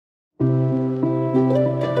Call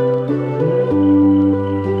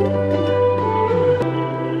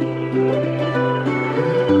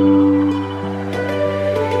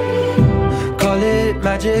it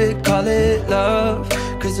magic, call it love,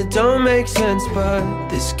 'cause it don't make sense, but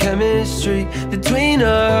this chemistry between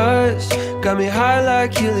us got me high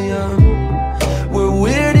like helium. We're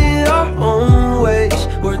weird in our own ways,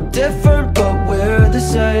 we're different but we're the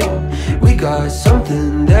same. We got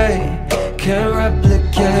something they can't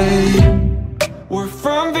replicate. We're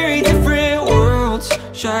from very different worlds,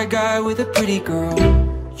 shy guy with a pretty girl.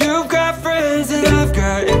 You've got friends and I've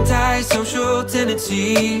got antisocial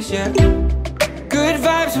tendencies, yeah. Good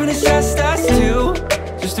vibes when it's just us two,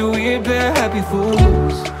 just a weird pair of happy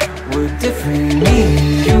fools. We're different, me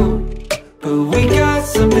and you, but we got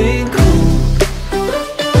something cool.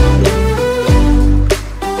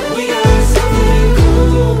 We got something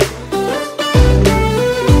cool.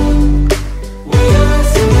 We got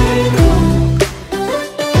something cool.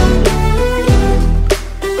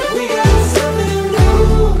 We got something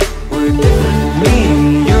cool. We're different, me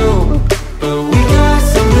and you, but we got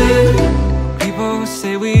something. People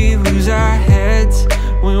say we lose our heads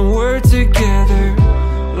when we're together,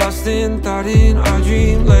 lost in thought in our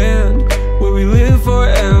dreamland, where we live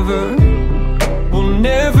forever. We'll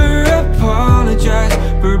never apologize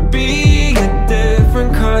for being a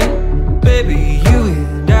different kind. Baby, you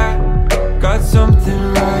and I got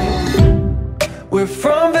something right. We're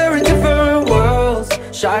from very different worlds,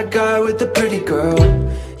 shy guy with the pretty girl.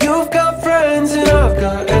 You've got friends and I've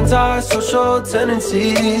got antisocial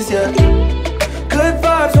tendencies, yeah. Good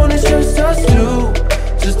vibes when it's just us two,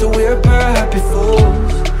 just a weird pair of happy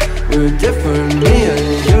fools. We're different, me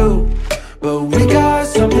and you, but we got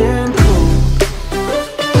something cool.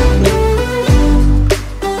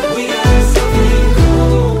 We got something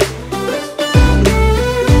cool.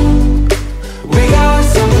 We got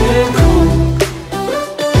something cool.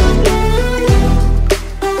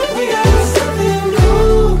 We got something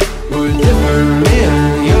cool. We're different, me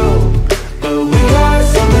and you, but we got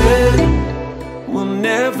something. We'll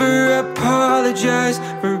never apologize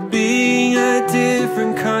for being a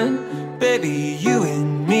different kind. Baby, you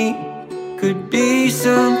and me could be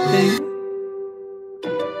something.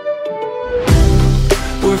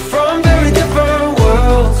 We're from very different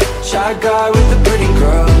worlds, shy guy with the pretty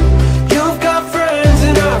girl. You've got friends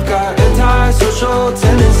and I've got antisocial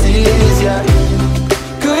tendencies, yeah.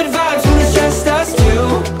 Good vibes when it's just us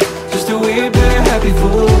two, just a weird pair of happy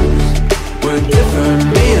fools. We're different,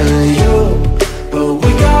 me and you, but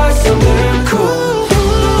we got something cool.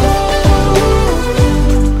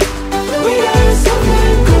 We got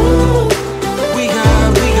something cool. We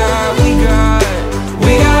got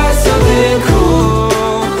something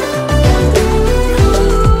cool.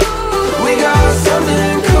 We got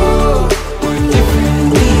something cool. We're different,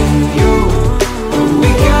 me and you, but we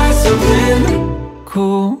got something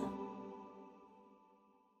cool.